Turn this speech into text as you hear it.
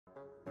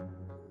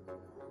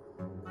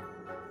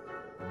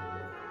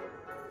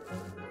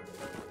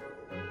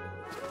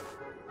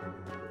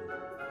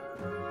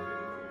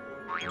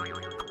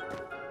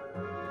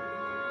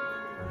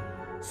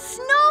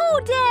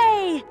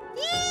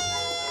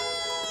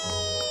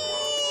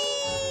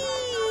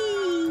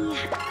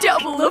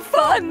Double the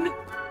fun!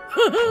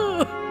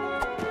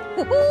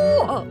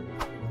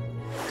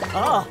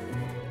 Ah!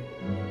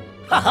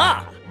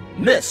 Ha-ha!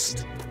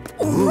 Missed!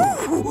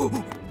 Ooh.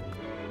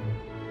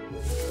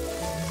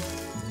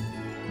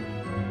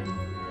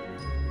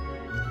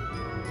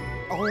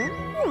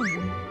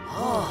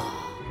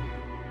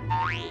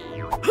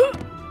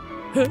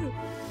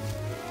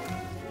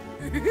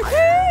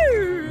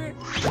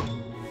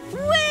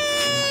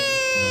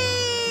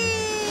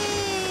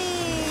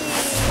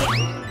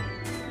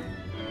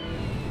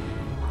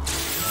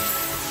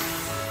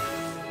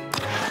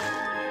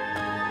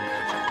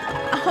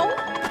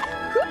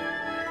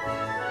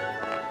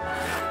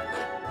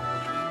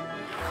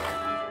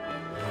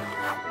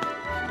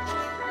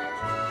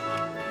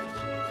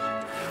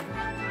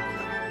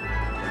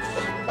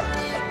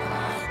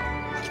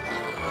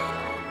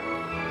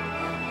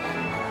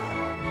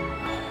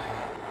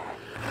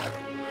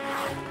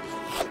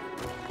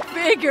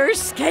 Figure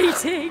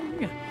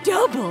skating!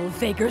 Double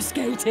figure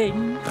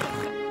skating!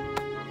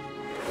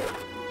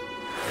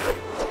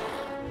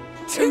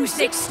 2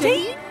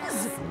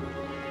 16s?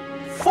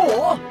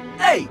 4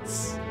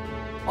 8s.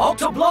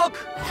 Octoblock,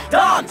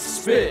 dance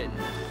spin.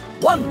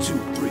 1 2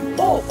 3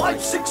 4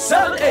 5 6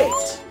 7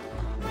 8.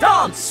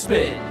 Dance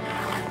spin.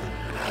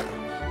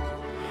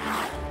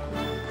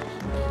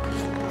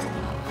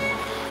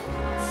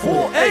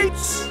 4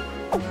 8s.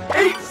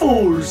 8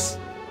 4s.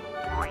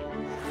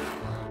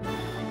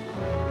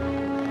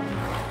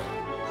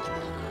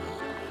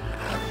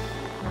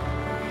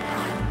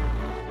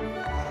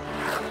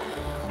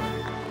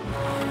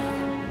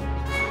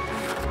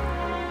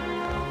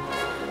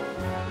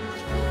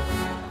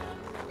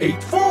 8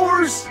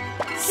 4s.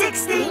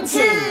 16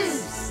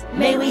 twos.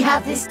 May we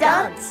have this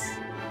dance?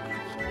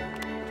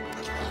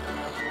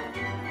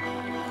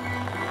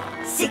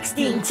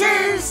 16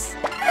 twos.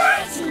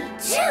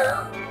 32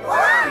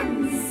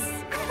 ones.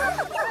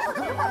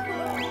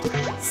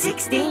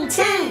 16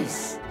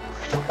 twos.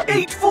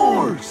 8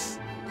 4s.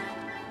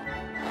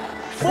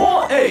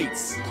 4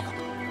 8s.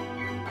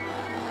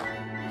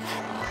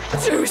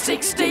 2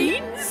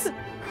 16s?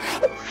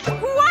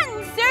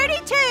 1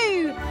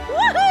 32!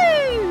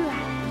 Woohoo!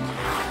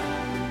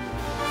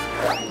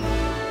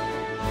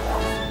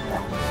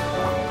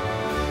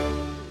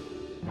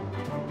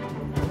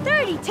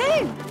 32!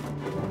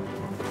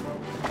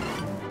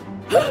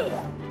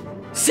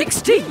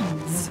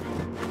 16s!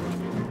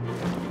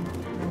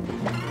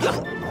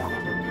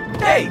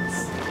 8s.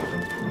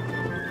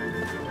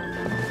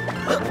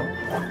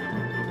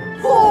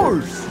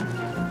 4s.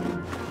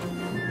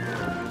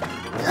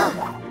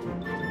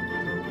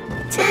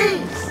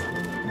 Twos.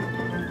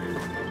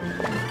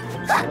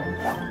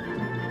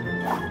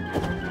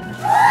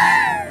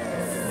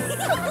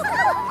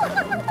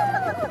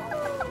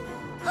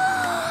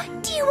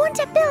 Do you want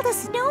to build a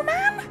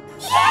snowman?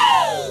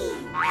 Yay!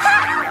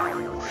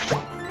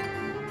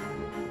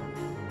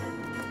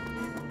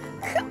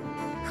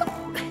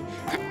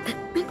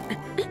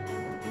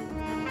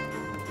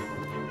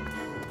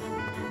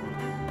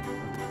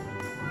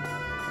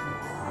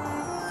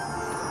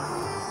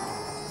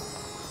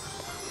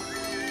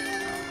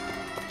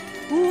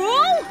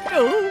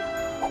 Whoa!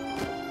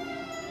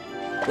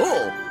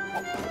 Oh!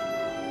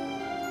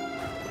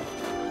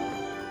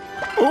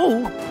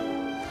 Oh!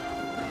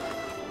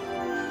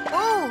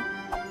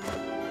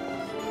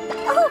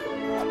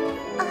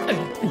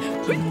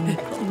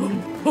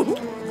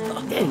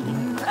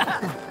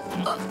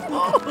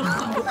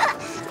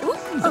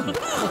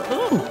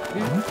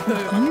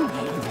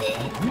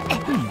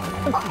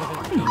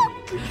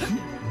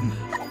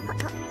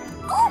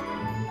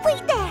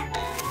 Wait there!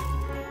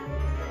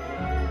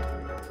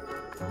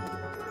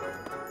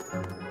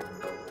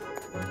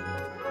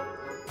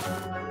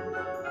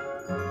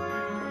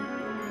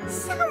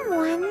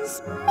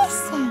 Someone's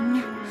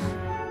missing.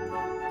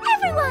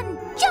 Everyone,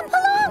 jump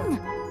along!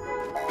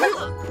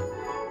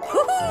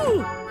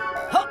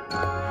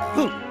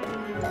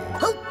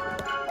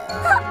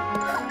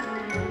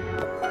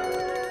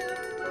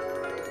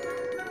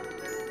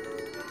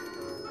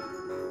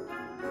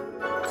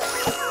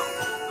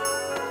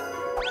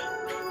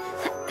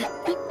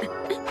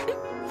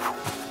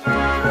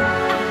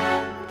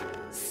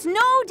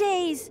 Snow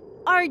days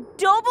are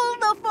double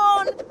the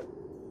fun!